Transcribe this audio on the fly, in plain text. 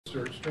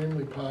Are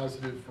extremely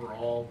positive for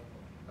all.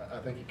 I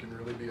think it can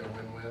really be a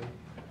win-win.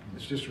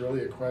 It's just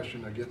really a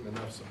question of getting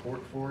enough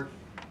support for it,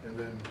 and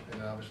then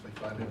obviously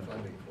finding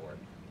funding for it.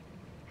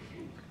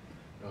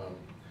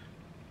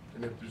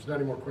 And if there's not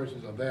any more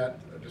questions on that,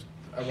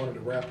 I wanted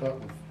to wrap up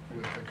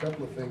with a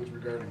couple of things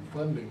regarding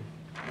funding.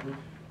 The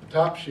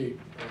top sheet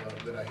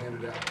that I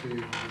handed out to you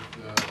with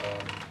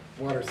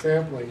the water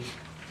sampling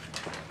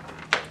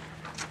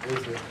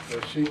is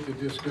a sheet that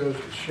just goes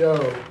to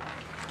show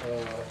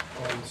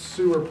on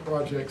sewer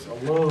projects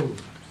alone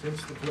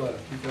since the flood of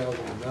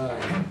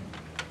 2009,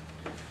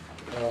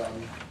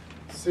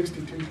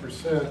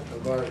 62%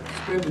 of our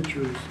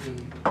expenditures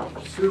in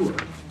sewer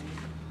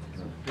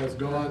has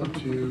gone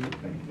to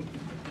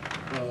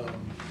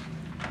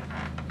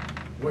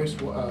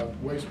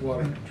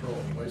wastewater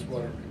control,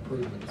 wastewater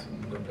improvements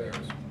and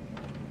repairs.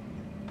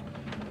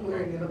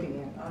 Where are you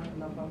looking at? I don't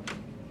know.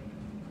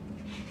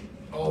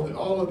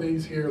 All of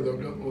these here, though,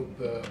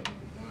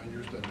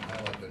 yours doesn't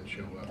highlight, doesn't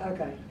show up.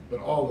 Okay. But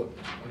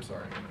I'm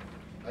sorry,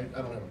 I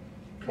don't have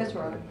a That's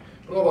right.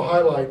 But all the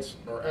highlights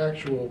are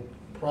actual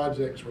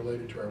projects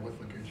related to our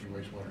Withlacoochee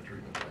wastewater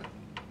treatment plant.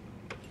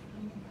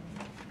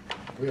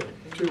 We have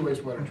 2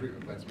 wastewater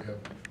treatment plants. We have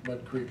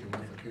Mud Creek and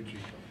Withlacoochee.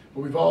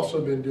 But we've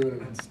also been doing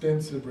an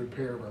extensive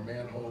repair of our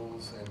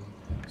manholes and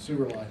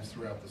sewer lines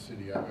throughout the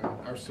city.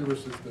 Our sewer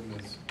system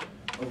is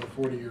over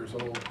 40 years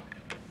old.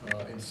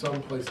 In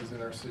some places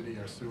in our city,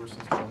 our sewer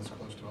system is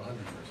close to 100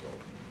 years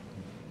old.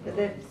 But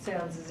that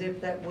sounds as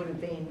if that would have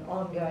been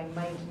ongoing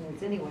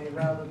maintenance anyway,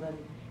 rather than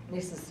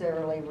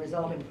necessarily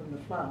resulting from the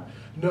flood.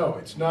 No,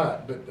 it's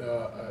not, but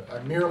I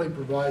merely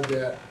provide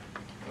that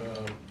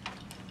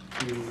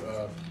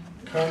to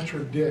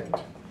contradict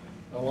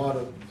a lot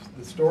of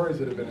the stories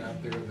that have been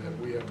out there that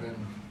we have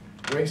been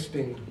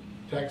wasting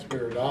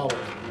taxpayer dollars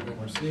that we've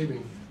been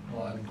receiving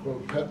on,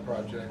 quote, pet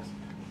projects,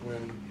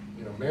 when,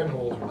 you know,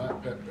 manholes are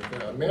not pet.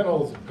 A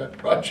manhole is a pet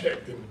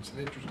project, and it's an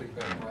interesting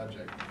pet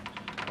project.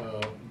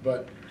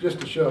 But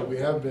just to show, we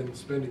have been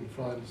spending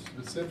funds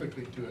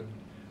specifically to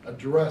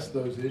address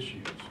those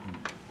issues.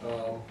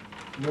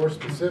 More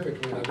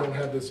specifically, and I don't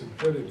have this in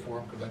printed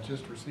form because I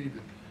just received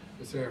it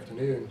this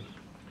afternoon,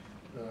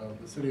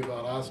 the city of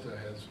Valdosta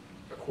has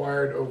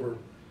acquired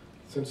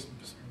since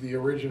the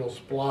original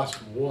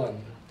SPLOST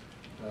 1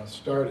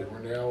 started, we're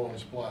now on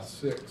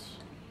SPLOST 6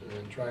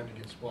 and trying to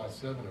get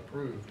SPLOST 7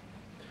 approved.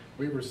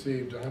 We've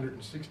received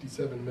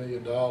 $167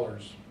 million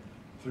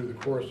through the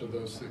course of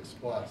those 6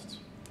 SPLOSTs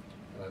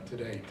to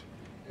date.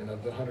 And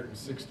of the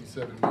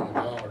 $167 million,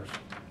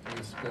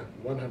 we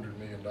spent $100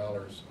 million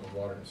on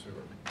water and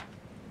sewer.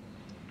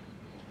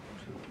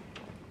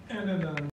 And then